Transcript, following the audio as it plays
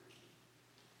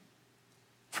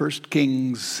1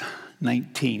 Kings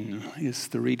 19 is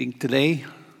the reading today.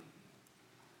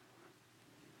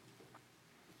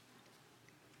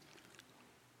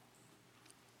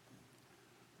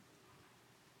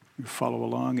 You follow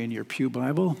along in your pew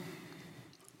Bible.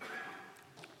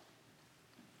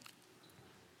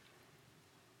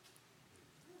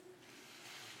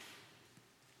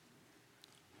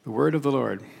 The word of the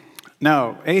Lord.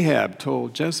 Now Ahab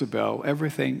told Jezebel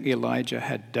everything Elijah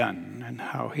had done and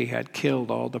how he had killed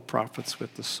all the prophets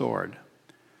with the sword.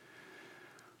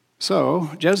 So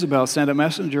Jezebel sent a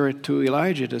messenger to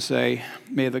Elijah to say,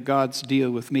 "May the gods deal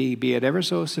with me, be it ever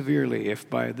so severely, if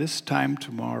by this time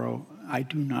tomorrow I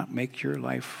do not make your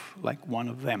life like one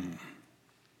of them."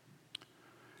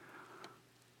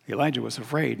 Elijah was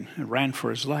afraid and ran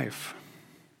for his life.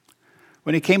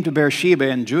 When he came to Beersheba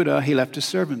in Judah, he left his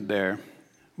servant there,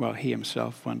 while he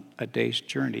himself went a day's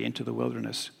journey into the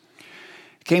wilderness.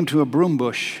 He came to a broom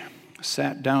bush,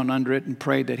 sat down under it, and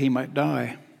prayed that he might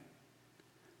die.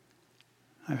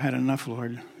 "I've had enough,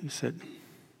 Lord," he said.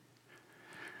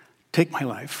 "Take my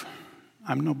life.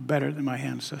 I'm no better than my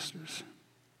ancestors."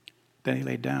 Then he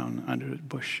lay down under the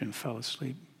bush and fell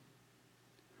asleep.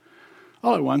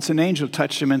 All at once, an angel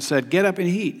touched him and said, "Get up and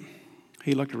eat."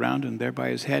 He looked around, and there by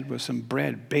his head was some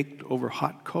bread baked over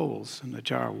hot coals and a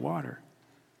jar of water.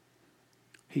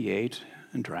 He ate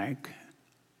and drank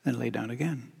and lay down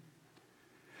again.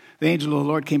 The angel of the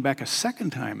Lord came back a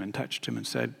second time and touched him and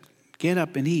said, "Get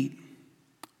up and eat,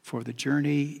 for the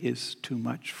journey is too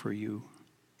much for you."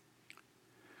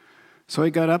 So he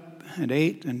got up and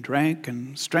ate and drank,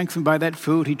 and strengthened by that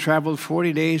food, he traveled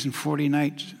 40 days and 40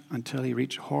 nights until he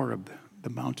reached Horeb, the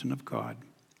mountain of God.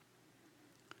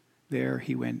 There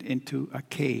he went into a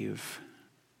cave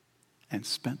and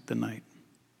spent the night.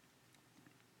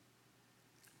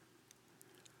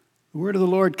 The word of the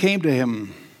Lord came to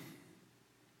him.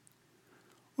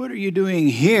 "What are you doing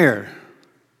here,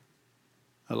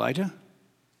 Elijah?"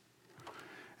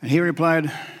 And he replied,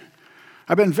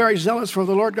 "I've been very zealous for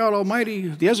the Lord God Almighty.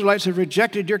 The Israelites have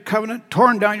rejected your covenant,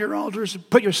 torn down your altars, and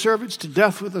put your servants to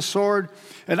death with the sword,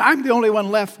 and I'm the only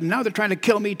one left, and now they're trying to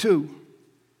kill me too."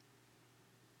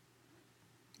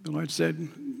 The Lord said,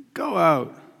 "Go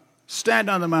out, stand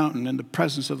on the mountain in the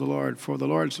presence of the Lord, for the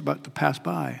Lord is about to pass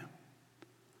by."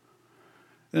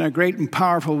 Then a great and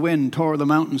powerful wind tore the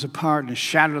mountains apart and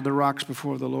shattered the rocks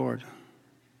before the Lord.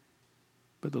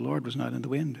 But the Lord was not in the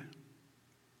wind.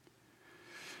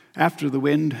 After the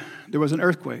wind, there was an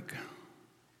earthquake,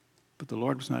 but the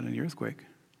Lord was not in the earthquake.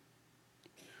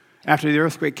 After the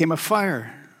earthquake came a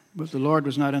fire, but the Lord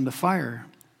was not in the fire.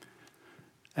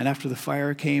 And after the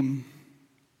fire came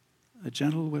a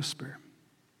gentle whisper.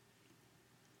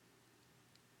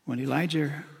 When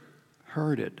Elijah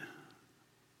heard it,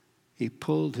 he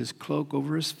pulled his cloak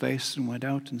over his face and went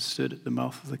out and stood at the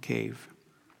mouth of the cave.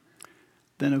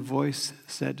 Then a voice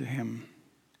said to him,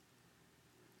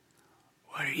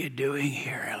 "What are you doing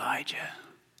here, Elijah?"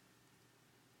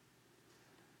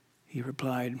 He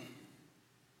replied,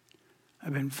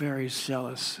 "I've been very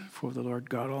zealous for the Lord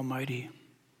God Almighty.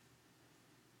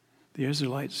 The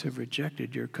Israelites have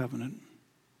rejected your covenant.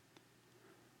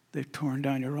 They've torn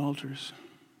down your altars,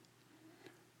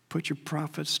 put your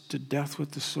prophets to death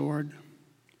with the sword.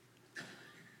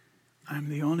 I'm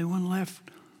the only one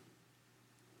left,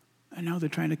 and now they're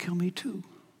trying to kill me too."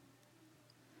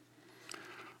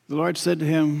 The Lord said to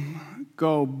him,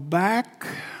 "Go back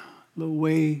the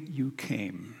way you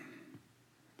came,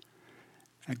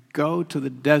 and go to the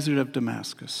desert of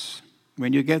Damascus.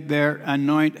 When you get there,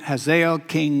 anoint Hazael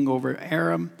king over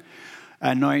Aram,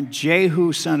 anoint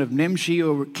Jehu son of Nimshi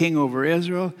king over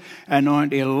Israel,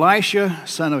 anoint Elisha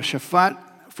son of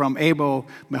Shaphat from Abel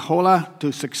Meholah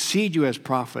to succeed you as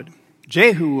prophet.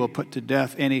 Jehu will put to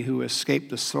death any who escape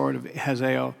the sword of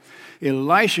Hazael.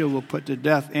 Elisha will put to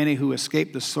death any who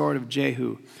escape the sword of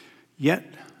Jehu.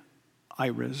 Yet I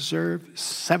reserve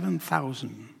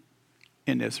 7,000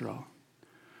 in Israel,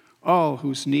 all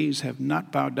whose knees have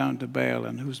not bowed down to Baal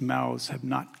and whose mouths have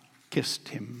not kissed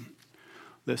him."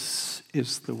 This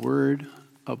is the word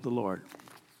of the Lord.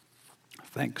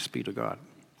 Thanks be to God.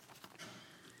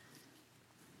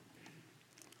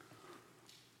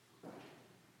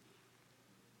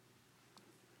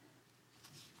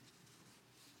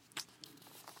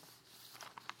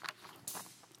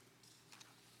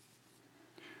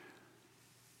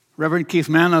 Reverend Keith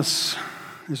Manis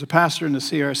is a pastor in the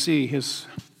CRC. His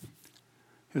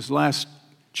last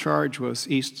charge was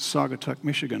East Saugatuck,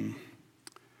 Michigan.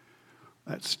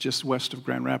 That's just west of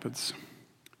Grand Rapids.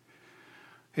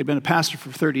 He'd been a pastor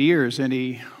for 30 years, and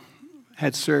he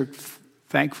had served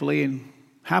thankfully and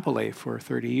happily for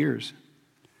 30 years.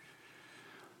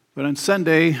 But on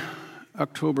Sunday,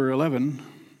 October 11,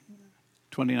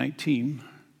 2019,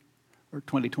 or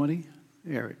 2020?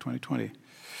 Yeah, right, 2020.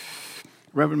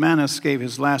 Reverend Manus gave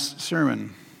his last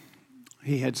sermon.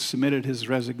 He had submitted his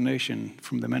resignation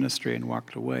from the ministry and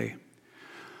walked away.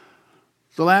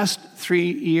 The last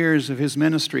 3 years of his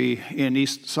ministry in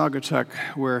East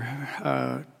Saugatuck were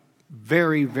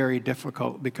very, very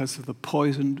difficult because of the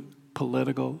poisoned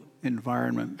political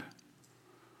environment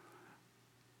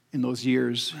in those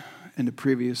years in the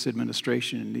previous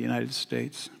administration in the United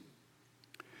States.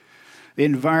 The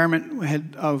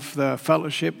environment of the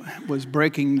fellowship was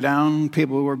breaking down.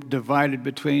 People were divided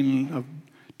between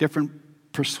different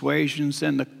persuasions,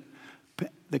 and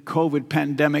the COVID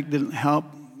pandemic didn't help.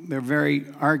 They're very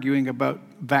arguing about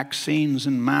vaccines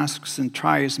and masks, and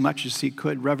try as much as he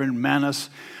could. Reverend Manus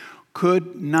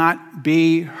could not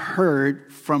be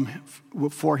heard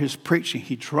for his preaching.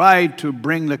 He tried to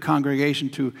bring the congregation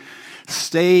to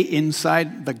stay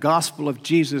inside the gospel of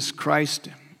Jesus Christ,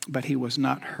 but he was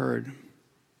not heard.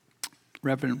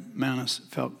 Reverend Manus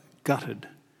felt gutted.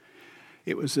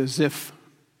 It was as if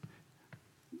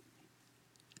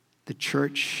the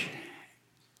church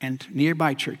and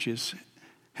nearby churches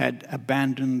had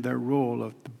abandoned their role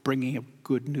of the bringing of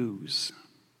good news.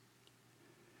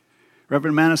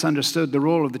 Reverend Manus understood the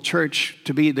role of the church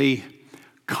to be the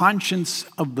conscience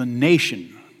of the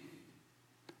nation.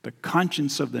 The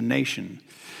conscience of the nation.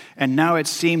 And now it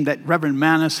seemed that Reverend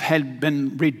Manus had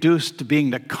been reduced to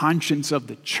being the conscience of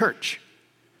the church.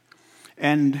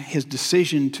 And his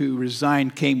decision to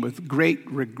resign came with great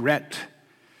regret,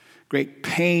 great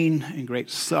pain, and great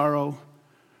sorrow.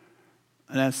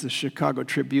 And as the Chicago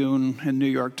Tribune and New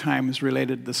York Times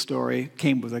related the story,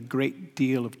 came with a great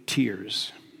deal of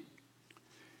tears.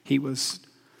 He was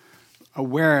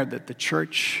aware that the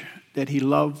church that he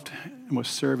loved and was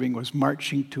serving was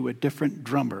marching to a different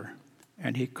drummer,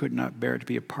 and he could not bear to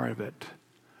be a part of it.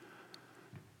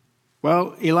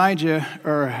 Well,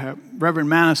 Reverend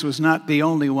Manus was not the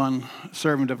only one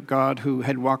servant of God who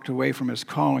had walked away from his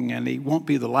calling, and he won't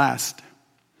be the last.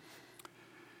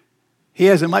 He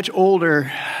has a much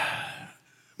older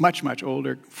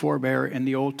forebear in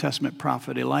the Old Testament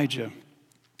prophet Elijah,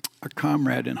 a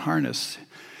comrade in harness.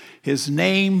 His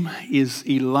name is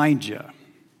Elijah.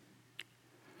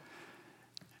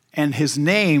 And his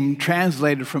name,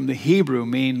 translated from the Hebrew,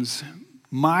 means,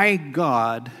 "My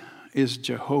God is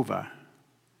Jehovah."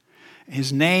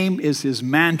 His name is his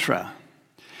mantra.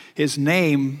 His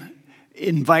name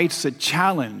invites a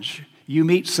challenge. You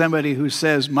meet somebody who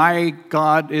says, "My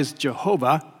God is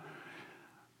Jehovah,"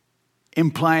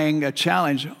 implying a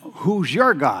challenge. Who's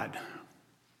your God?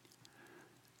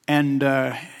 And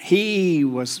he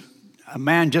was a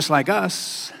man just like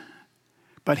us,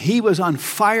 but he was on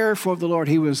fire for the Lord.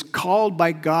 He was called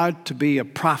by God to be a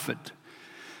prophet,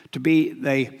 to be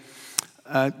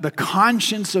the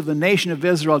conscience of the nation of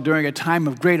Israel during a time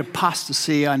of great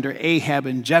apostasy under Ahab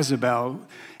and Jezebel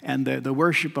and the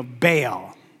worship of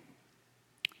Baal.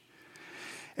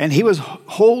 And he was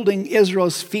holding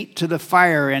Israel's feet to the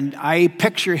fire, and I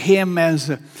picture him as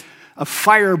a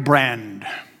firebrand.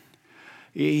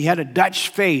 He had a Dutch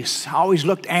face, always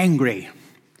looked angry.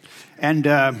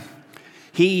 And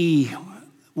he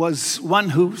was one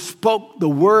who spoke the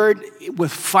word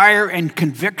with fire and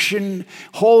conviction,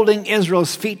 holding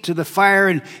Israel's feet to the fire.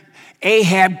 And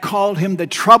Ahab called him the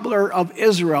troubler of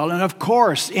Israel. And of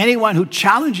course, anyone who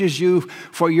challenges you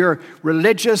for your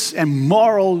religious and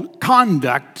moral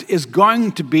conduct is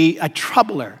going to be a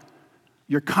troubler.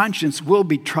 Your conscience will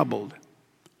be troubled.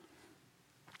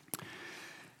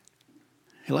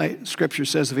 Scripture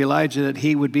says of Elijah that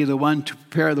he would be the one to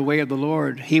prepare the way of the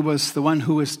Lord. He was the one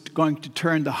who was going to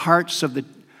turn the hearts of the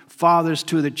fathers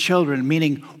to the children,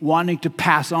 meaning wanting to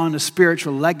pass on a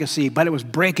spiritual legacy, but it was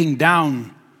breaking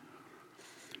down.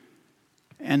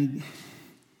 And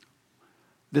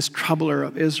this troubler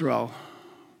of Israel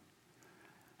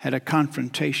had a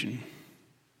confrontation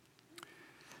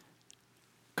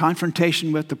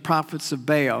with the prophets of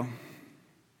Baal.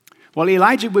 Well,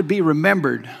 Elijah would be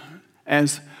remembered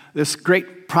as this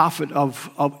great prophet of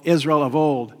Israel of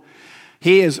old.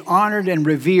 He is honored and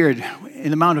revered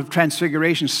in the Mount of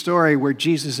Transfiguration story where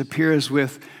Jesus appears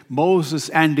with Moses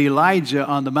and Elijah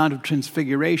on the Mount of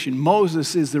Transfiguration.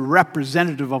 Moses is the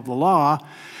representative of the law,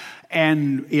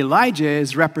 and Elijah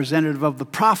is representative of the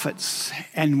prophets.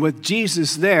 And with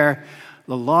Jesus there,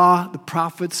 the law, the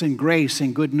prophets, and grace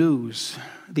and good news,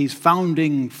 these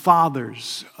founding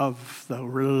fathers of the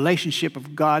relationship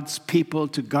of God's people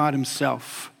to God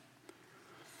himself.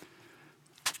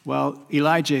 Well,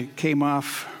 Elijah came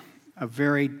off a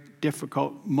very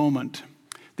difficult moment,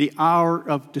 the hour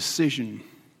of decision.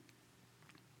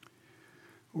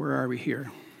 Where are we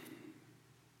here?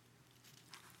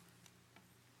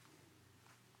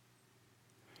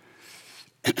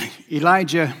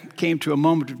 Elijah came to a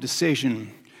moment of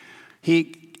decision. He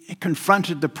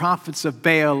confronted the prophets of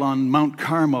Baal on Mount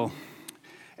Carmel,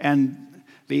 and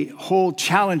the whole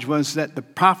challenge was that the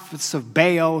prophets of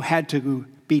Baal had to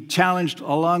be challenged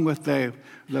along with the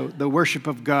worship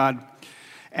of God,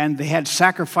 and they had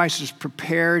sacrifices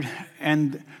prepared,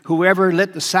 and whoever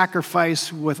lit the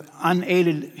sacrifice with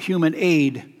unaided human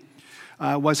aid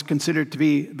was considered to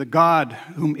be the God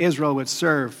whom Israel would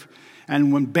serve.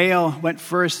 And when Baal went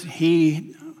first,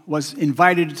 he was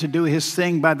invited to do his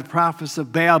thing by the prophets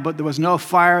of Baal, but there was no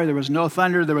fire, there was no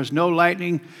thunder, there was no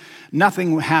lightning,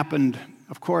 nothing happened.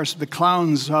 Of course, the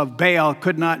clowns of Baal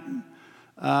could not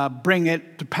bring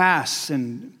it to pass,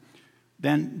 and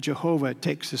then Jehovah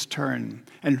takes his turn,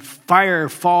 and fire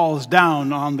falls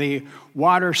down on the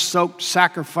water-soaked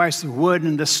sacrifice, the wood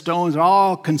and the stones,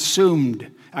 all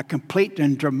consumed, a complete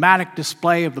and dramatic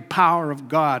display of the power of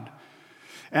God.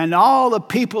 And all the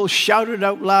people shouted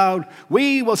out loud,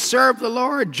 "We will serve the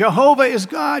Lord. Jehovah is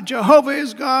God. Jehovah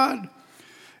is God."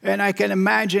 And I can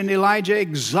imagine Elijah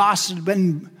exhausted,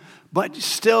 but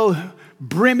still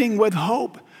brimming with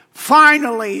hope.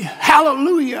 Finally,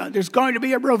 hallelujah, there's going to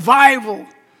be a revival.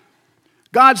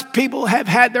 God's people have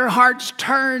had their hearts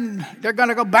turned. They're going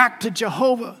to go back to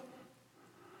Jehovah.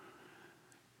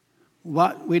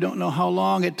 We don't know how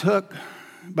long it took,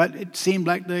 but it seemed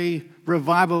like the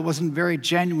revival wasn't very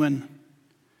genuine.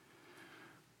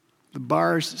 The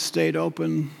bars stayed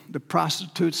open. The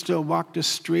prostitutes still walked the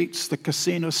streets. The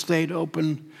casino stayed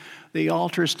open. The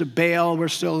altars to Baal were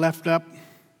still left up.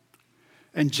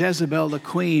 And Jezebel, the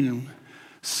queen,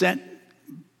 sent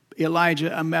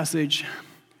Elijah a message.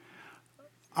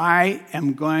 "I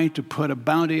am going to put a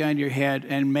bounty on your head,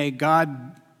 and may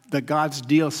the gods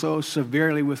deal so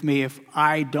severely with me if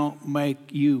I don't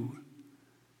make you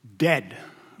dead,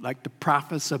 like the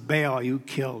prophets of Baal you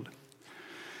killed."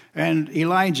 And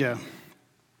Elijah,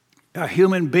 a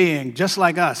human being just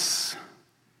like us,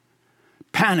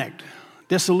 panicked,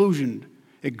 disillusioned,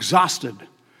 exhausted,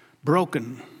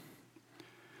 broken.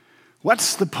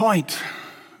 What's the point?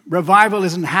 Revival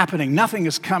isn't happening. Nothing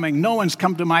is coming. No one's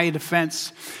come to my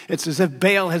defense. It's as if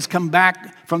Baal has come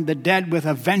back from the dead with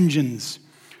a vengeance.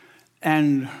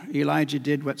 And Elijah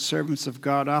did what servants of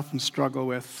God often struggle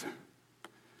with.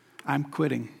 I'm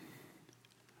quitting.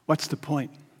 What's the point?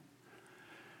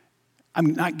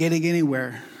 I'm not getting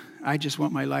anywhere. I just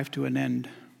want my life to an end.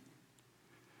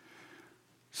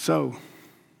 So,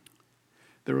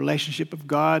 the relationship of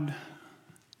God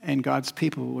and God's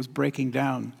people was breaking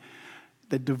down.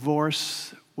 The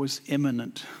divorce was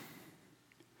imminent.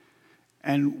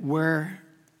 And where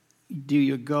do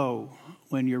you go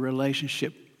when your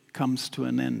relationship comes to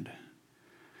an end?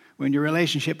 When your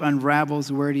relationship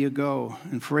unravels, where do you go?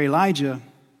 And for Elijah,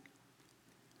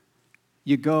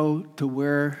 you go to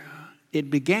where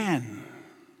it began.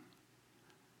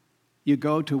 You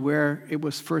go to where it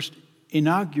was first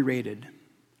inaugurated.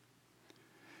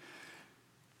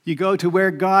 You go to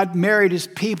where God married his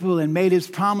people and made his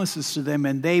promises to them,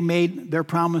 and they made their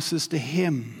promises to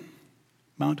him.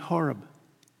 Mount Horeb,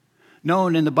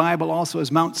 known in the Bible also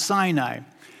as Mount Sinai.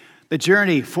 The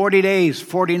journey, 40 days,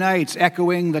 40 nights,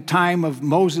 echoing the time of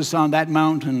Moses on that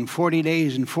mountain, 40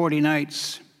 days and 40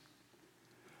 nights.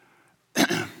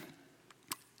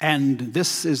 And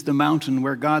this is the mountain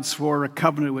where God swore a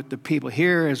covenant with the people.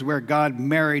 Here is where God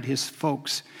married his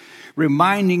folks,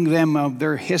 reminding them of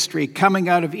their history, coming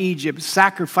out of Egypt,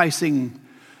 sacrificing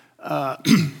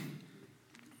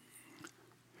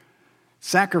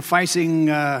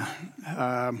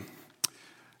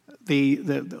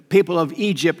the people of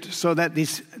Egypt so that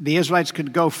the Israelites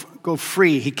could go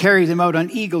free. He carried them out on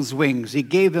eagle's wings. He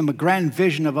gave them a grand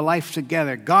vision of a life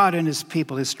together, God and his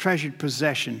people, his treasured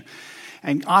possession,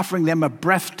 and offering them a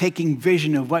breathtaking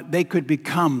vision of what they could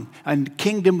become, a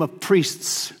kingdom of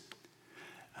priests.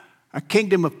 A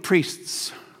kingdom of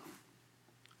priests.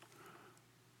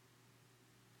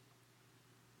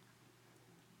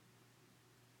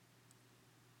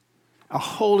 A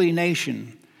holy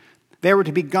nation. They were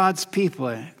to be God's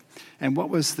people. And what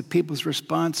was the people's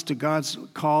response to God's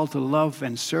call to love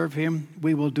and serve him?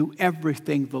 We will do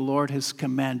everything the Lord has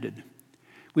commanded.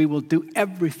 We will do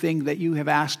everything that you have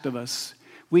asked of us.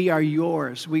 We are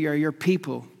yours. We are your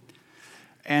people.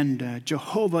 And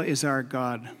Jehovah is our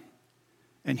God.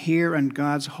 And here on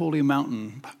God's holy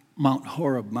mountain, Mount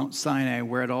Horeb, Mount Sinai,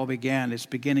 where it all began, it's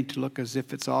beginning to look as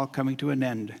if it's all coming to an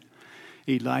end.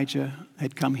 Elijah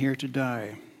had come here to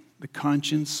die. The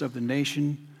conscience of the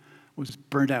nation was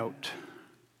burnt out.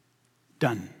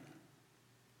 Done.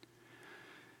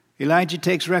 Elijah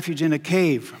takes refuge in a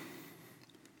cave.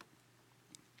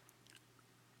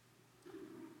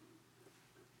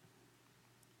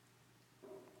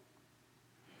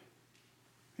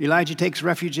 Elijah takes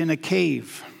refuge in a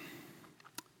cave,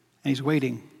 and he's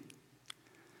waiting.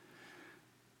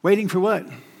 Waiting for what?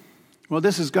 Well,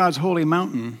 this is God's holy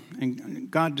mountain, and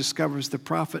God discovers his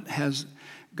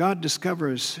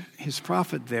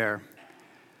prophet there.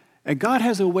 And God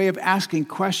has a way of asking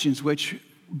questions which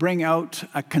bring out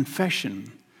a confession.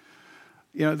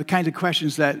 You know, the kinds of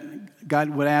questions that God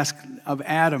would ask of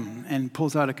Adam and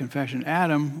pulls out a confession.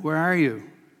 Adam, where are you?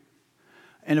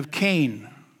 And of Cain,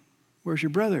 where's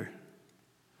your brother?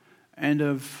 And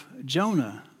of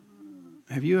Jonah,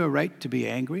 have you a right to be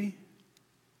angry?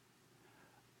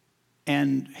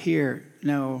 And here,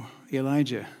 now,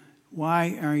 Elijah,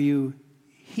 why are you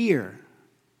here?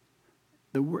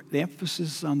 The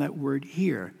emphasis on that word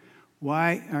here.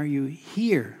 Why are you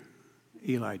here,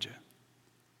 Elijah?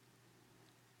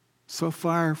 So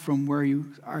far from where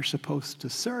you are supposed to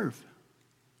serve.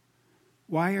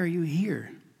 Why are you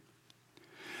here?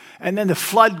 And then the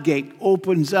floodgate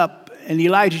opens up, and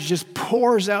Elijah just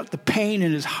pours out the pain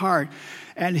in his heart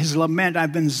and his lament.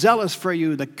 I've been zealous for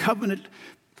you. The covenant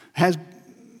that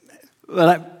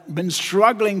I've been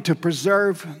struggling to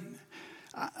preserve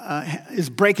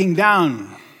is breaking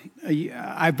down.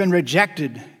 I've been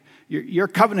rejected. Your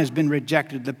covenant has been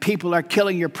rejected. The people are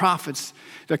killing your prophets.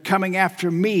 They're coming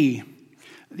after me.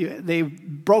 They've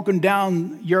broken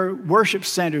down your worship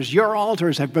centers. Your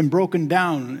altars have been broken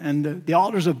down, and the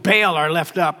altars of Baal are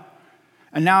left up.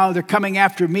 And now they're coming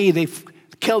after me. They've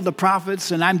killed the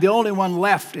prophets, and I'm the only one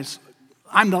left.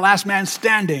 I'm the last man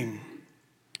standing.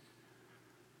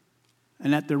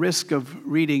 And at the risk of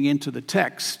reading into the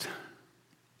text,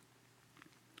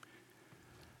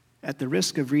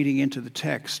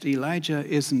 Elijah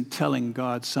isn't telling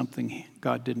God something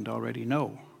God didn't already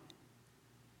know.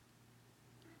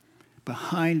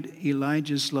 Behind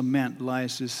Elijah's lament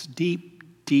lies this deep,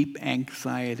 deep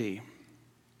anxiety.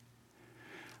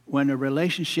 When a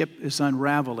relationship is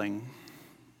unraveling,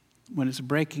 when it's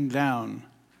breaking down,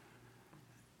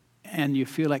 and you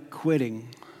feel like quitting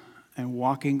and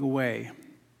walking away,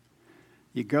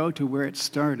 you go to where it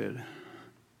started,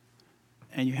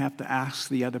 and you have to ask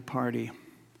the other party,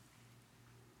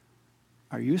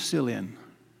 are you still in?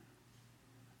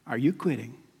 Are you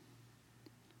quitting?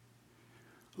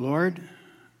 Lord,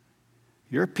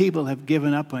 your people have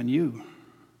given up on you.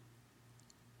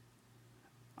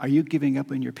 Are you giving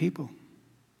up on your people?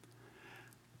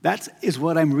 That is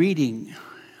what I'm reading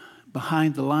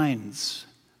behind the lines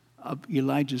of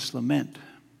Elijah's lament.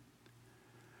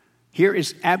 Here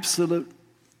is absolute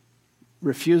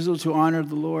refusal to honor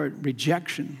the Lord,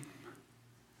 rejection.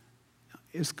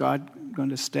 Is God going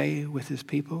to stay with his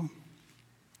people?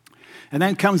 And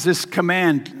then comes this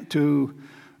command to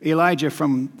Elijah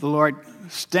from the Lord,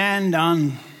 stand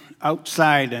on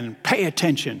outside and pay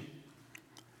attention.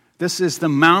 This is the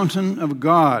mountain of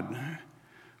God,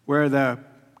 where the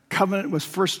covenant was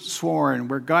first sworn,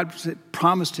 where God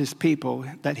promised his people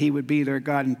that he would be their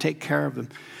God and take care of them.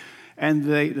 And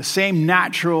the same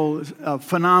natural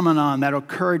phenomenon that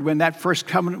occurred when that first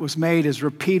covenant was made is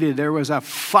repeated. There was a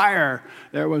fire,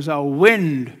 there was a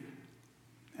wind,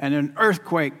 and an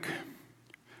earthquake.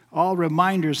 All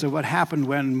reminders of what happened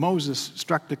when Moses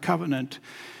struck the covenant.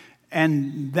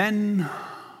 And then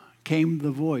came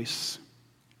the voice.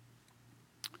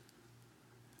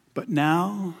 But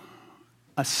now,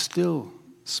 a still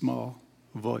small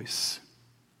voice.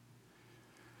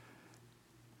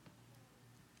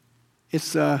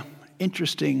 It's an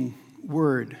interesting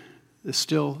word, the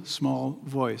still small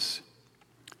voice.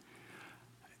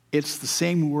 It's the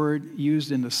same word used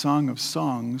in the Song of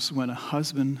Songs when a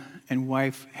husband and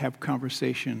wife have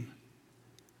conversation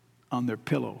on their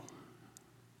pillow.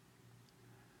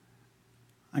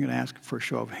 I'm going to ask for a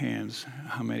show of hands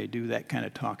how many do that kind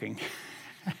of talking.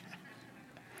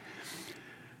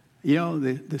 You know,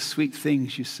 the sweet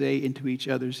things you say into each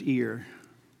other's ear.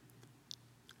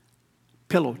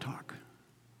 Pillow talk.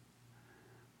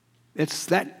 It's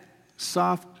that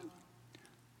soft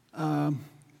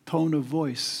tone of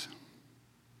voice.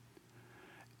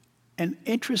 And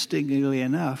interestingly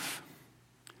enough,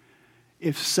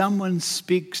 if someone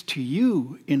speaks to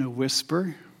you in a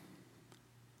whisper,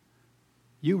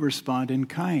 you respond in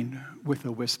kind with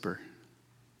a whisper.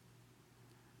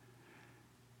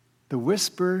 The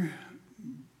whisper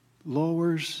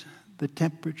lowers the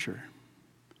temperature,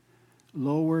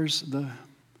 lowers the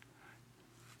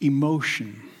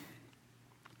emotion.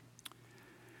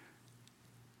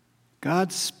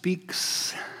 God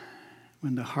speaks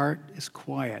when the heart is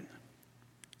quiet.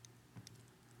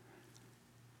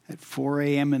 At 4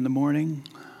 a.m. in the morning,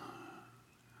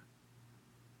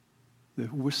 the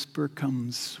whisper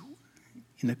comes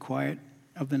in the quiet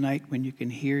of the night when you can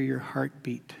hear your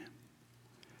heartbeat.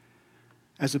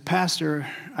 As a pastor,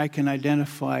 I can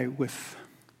identify with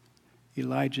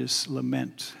Elijah's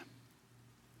lament.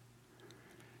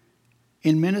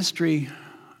 In ministry,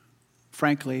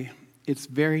 frankly, it's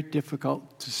very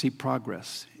difficult to see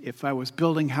progress. If I was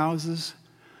building houses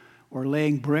or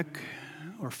laying brick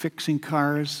or fixing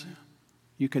cars,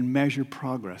 you can measure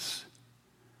progress.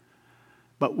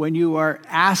 But when you are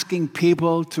asking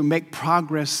people to make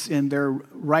progress in their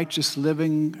righteous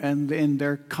living and in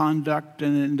their conduct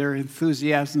and in their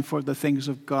enthusiasm for the things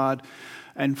of God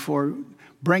and for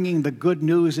bringing the good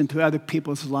news into other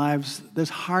people's lives, it's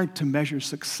hard to measure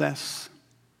success.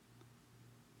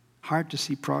 Hard to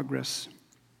see progress.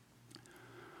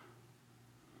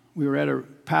 We were at a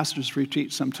pastor's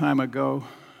retreat some time ago,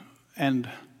 and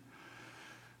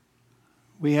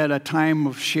we had a time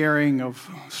of sharing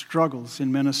of struggles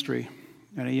in ministry,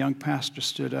 and a young pastor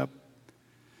stood up,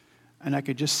 and I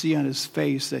could just see on his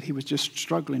face that he was just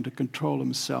struggling to control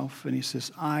himself, and he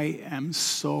says, "I am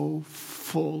so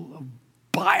full of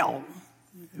bile,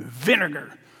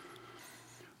 vinegar.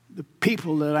 The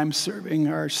people that I'm serving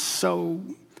are so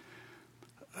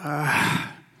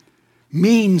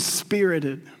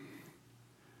mean-spirited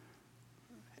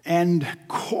and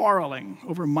quarreling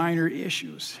over minor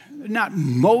issues. They're not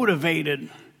motivated.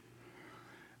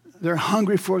 They're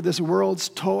hungry for this world's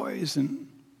toys." And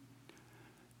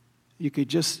you could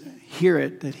just hear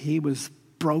it that he was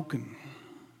broken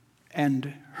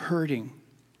and hurting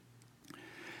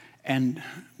and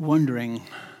wondering,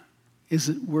 is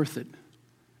it worth it?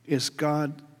 Is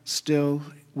God still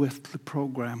with the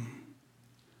program?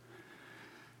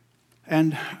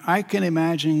 And I can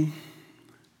imagine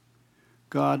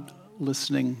God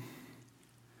listening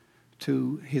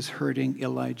to his hurting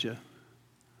Elijah.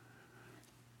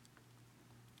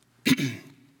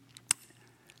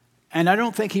 And I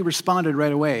don't think he responded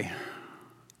right away.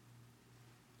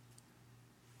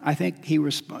 I think he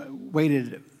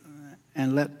waited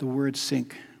and let the word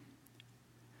sink.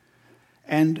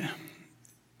 And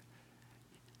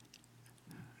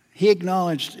he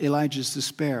acknowledged Elijah's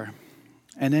despair.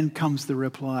 And then comes the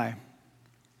reply.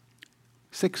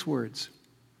 6 words.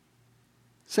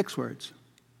 6 words.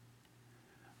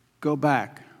 Go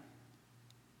back.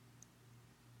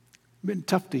 Been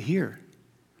tough to hear.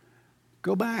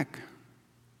 Go back.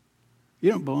 You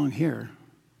don't belong here.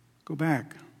 Go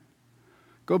back.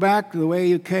 Go back the way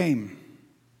you came.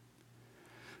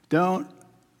 Don't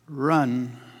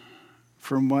run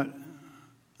from what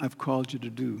I've called you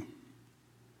to do.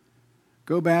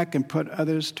 Go back and put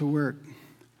others to work.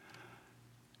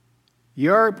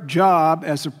 Your job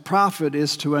as a prophet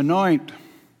is to anoint.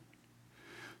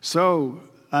 So,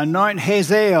 anoint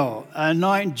Hazael,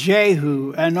 anoint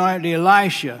Jehu, anoint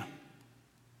Elisha.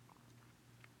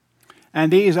 And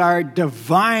these are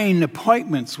divine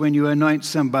appointments when you anoint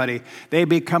somebody. They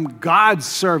become God's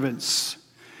servants.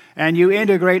 And you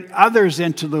integrate others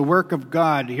into the work of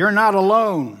God. You're not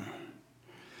alone.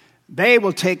 They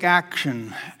will take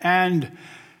action. And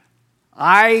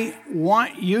I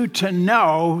want you to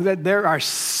know that there are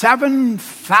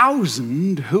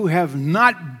 7,000 who have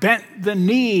not bent the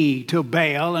knee to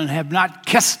Baal and have not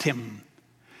kissed him.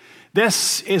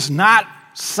 This is not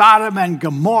Sodom and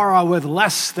Gomorrah with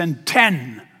less than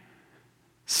 10.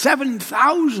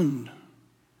 7,000.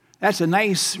 That's a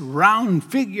nice round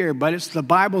figure, but it's the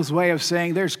Bible's way of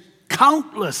saying there's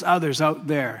countless others out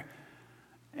there,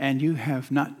 and you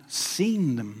have not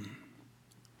seen them.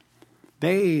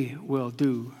 They will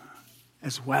do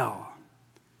as well.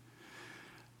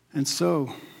 And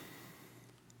so,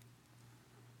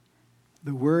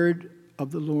 the word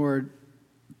of the Lord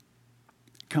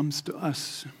comes to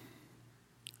us.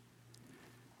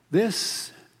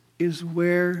 This is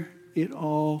where it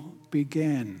all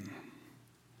began.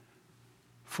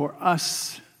 For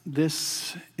us,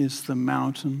 this is the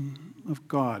mountain of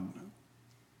God,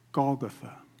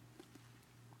 Golgotha.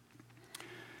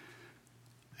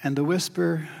 And the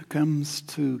whisper comes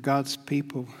to God's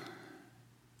people.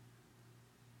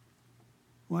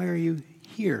 Why are you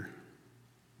here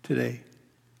today?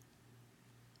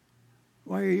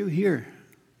 Why are you here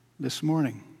this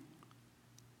morning?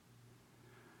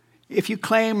 If you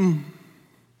claim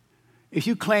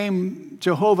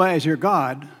Jehovah as your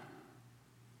God,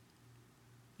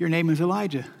 your name is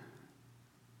Elijah.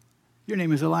 Your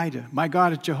name is Elijah. My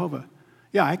God is Jehovah.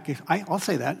 Yeah, I'll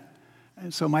say that.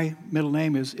 And so my middle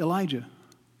name is Elijah.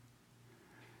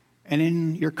 And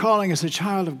in your calling as a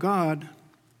child of God,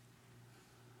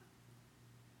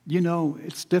 you know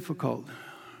it's difficult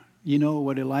You know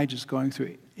what Elijah's going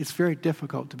through. It's very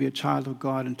difficult to be a child of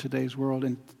God in today's world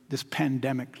in this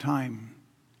pandemic time.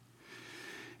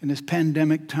 In this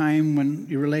pandemic time when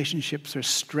your relationships are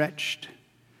stretched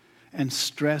and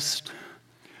stressed,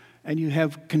 and you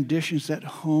have conditions at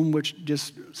home which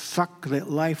just suck the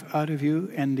life out of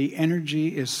you, and the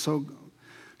energy is so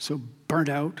burnt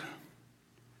out,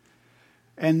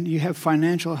 and you have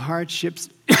financial hardships.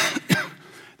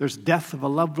 There's death of a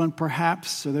loved one, perhaps,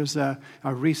 so there's a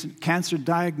recent cancer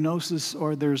diagnosis,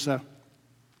 or there's an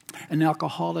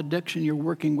alcohol addiction you're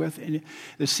working with, and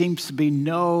there seems to be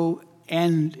no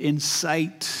end in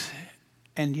sight,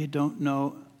 and you don't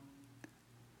know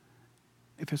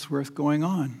if it's worth going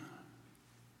on.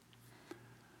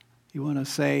 You want to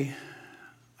say,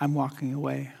 I'm walking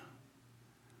away.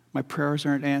 My prayers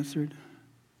aren't answered.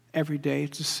 Every day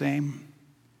it's the same.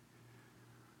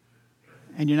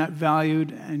 And you're not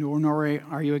valued, and nor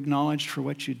are you acknowledged for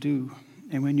what you do.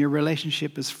 And when your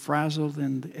relationship is frazzled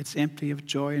and it's empty of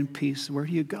joy and peace, where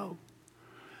do you go?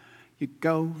 You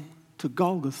go to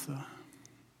Golgotha.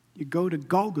 You go to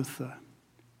Golgotha.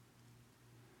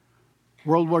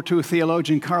 World War II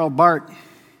theologian Karl Barth,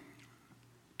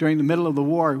 during the middle of the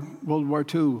war, World War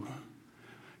II,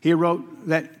 he wrote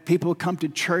that people come to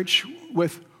church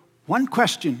with one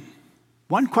question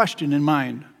in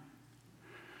mind.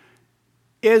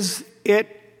 Is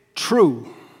it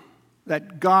true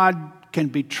that God can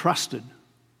be trusted?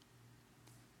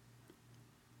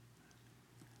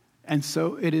 And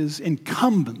so it is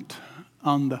incumbent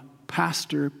on the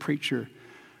pastor, preacher,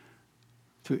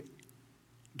 to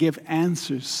give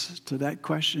answers to that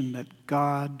question, that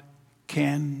God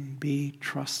can be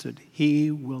trusted. He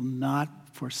will not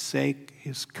forsake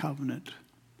his covenant.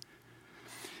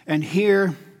 And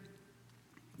here,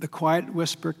 the quiet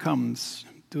whisper comes.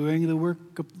 Doing the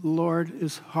work of the Lord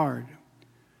is hard.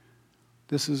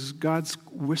 This is God's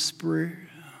whisper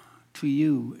to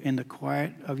you in the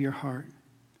quiet of your heart.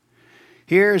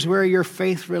 Here's where your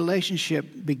faith relationship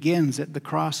begins, at the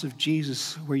cross of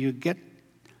Jesus, where you get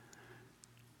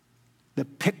the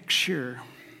picture.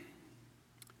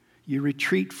 You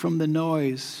retreat from the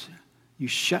noise. You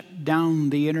shut down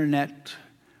the internet.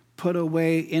 Put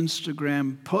away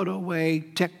Instagram. Put away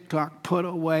TikTok. Put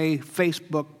away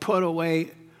Facebook. Put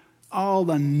away all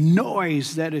the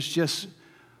noise that is just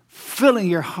filling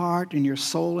your heart and your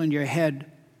soul and your head.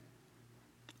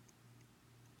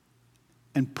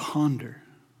 And ponder.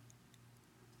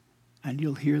 And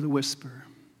you'll hear the whisper.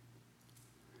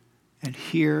 And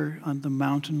here on the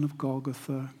mountain of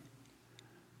Golgotha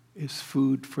is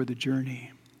food for the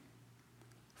journey.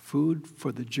 Food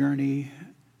for the journey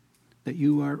that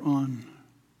you are on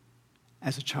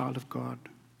as a child of God.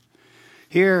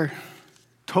 Here,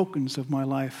 tokens of my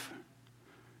life.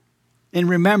 In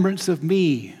remembrance of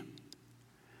me.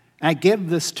 I give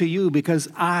this to you because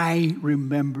I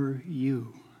remember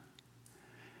you.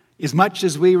 As much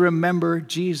as we remember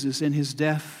Jesus in his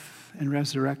death and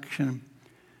resurrection,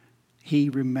 he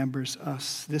remembers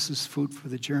us. This is food for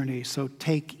the journey. So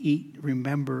take, eat,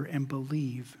 remember, and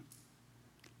believe.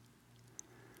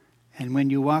 And when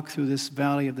you walk through this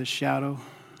valley of the shadow,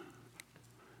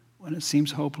 when it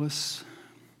seems hopeless,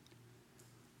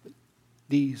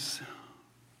 these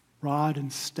rod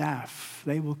and staff,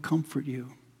 they will comfort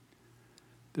you.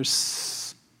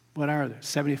 There's,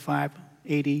 75,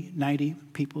 80, 90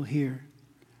 people here.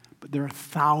 But there are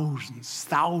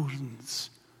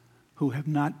thousands who have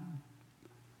not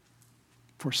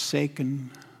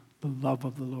forsaken the love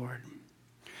of the Lord.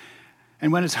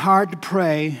 And when it's hard to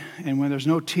pray, and when there's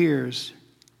no tears,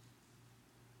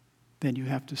 then you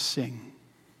have to sing.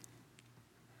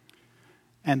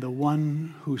 And the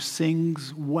one who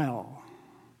sings well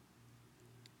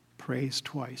prays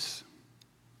twice.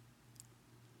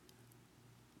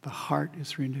 The heart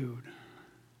is renewed.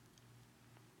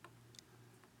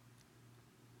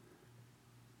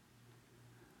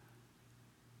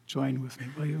 Join with me,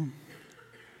 will you?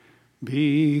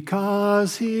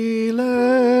 Because he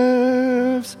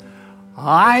lives,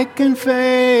 I can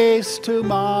face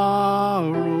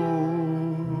tomorrow.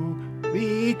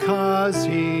 Because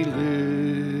he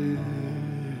lives,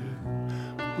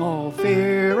 all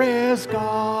fear is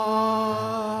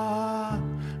gone.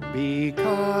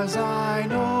 Because I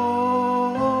know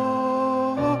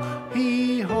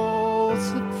he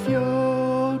holds the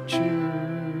future,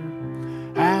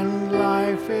 and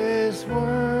life is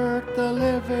worth the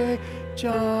living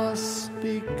just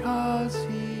because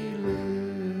he lives.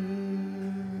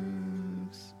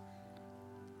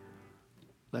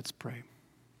 Let's pray.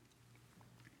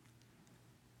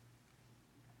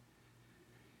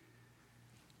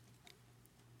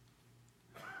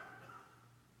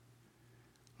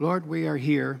 Lord, we are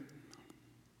here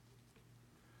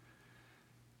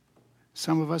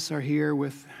Some of us are here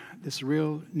with this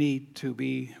real need to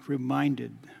be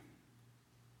reminded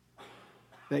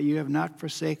that you have not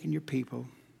forsaken your people,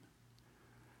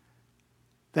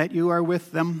 that you are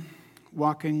with them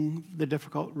walking the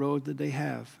difficult road that they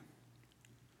have,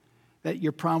 that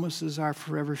your promises are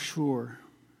forever sure,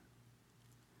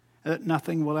 that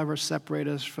nothing will ever separate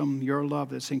us from your love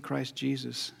that's in Christ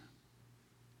Jesus.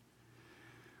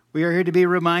 We are here to be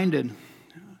reminded,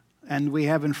 and we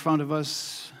have in front of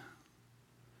us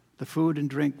the food and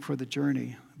drink for the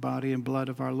journey, body and blood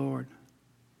of our Lord.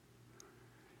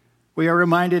 We are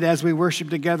reminded as we worship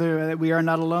together that we are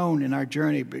not alone in our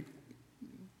journey.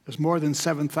 There's more than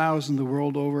 7,000 the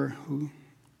world over who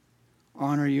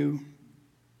honor you.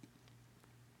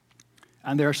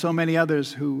 And there are so many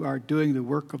others who are doing the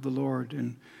work of the Lord,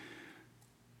 and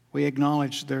we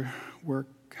acknowledge their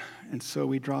work, and so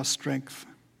we draw strength.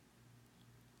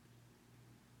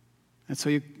 And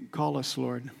so you call us,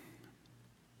 Lord,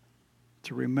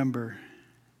 to remember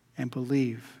and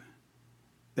believe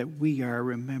that we are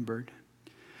remembered.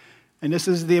 And this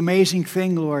is the amazing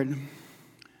thing, Lord.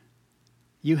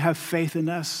 You have faith in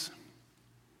us.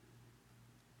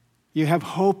 You have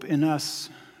hope in us.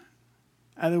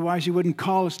 Otherwise, you wouldn't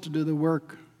call us to do the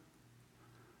work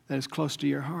that is close to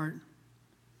your heart.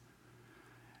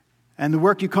 And the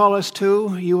work you call us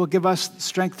to, you will give us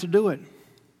strength to do it.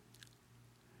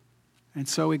 And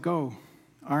so we go,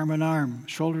 arm in arm,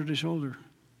 shoulder to shoulder,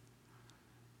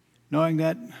 knowing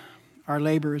that our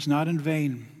labor is not in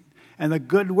vain. And the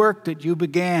good work that you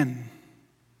began,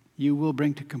 you will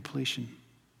bring to completion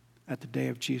at the day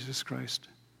of Jesus Christ.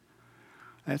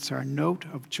 That's our note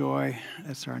of joy.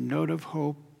 That's our note of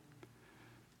hope.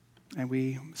 And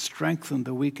we strengthen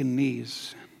the weakened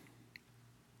knees.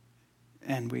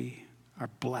 And we are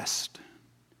blessed.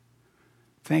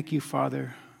 Thank you,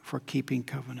 Father, for keeping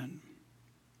covenant.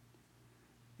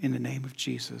 In the name of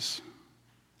Jesus,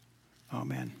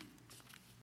 amen.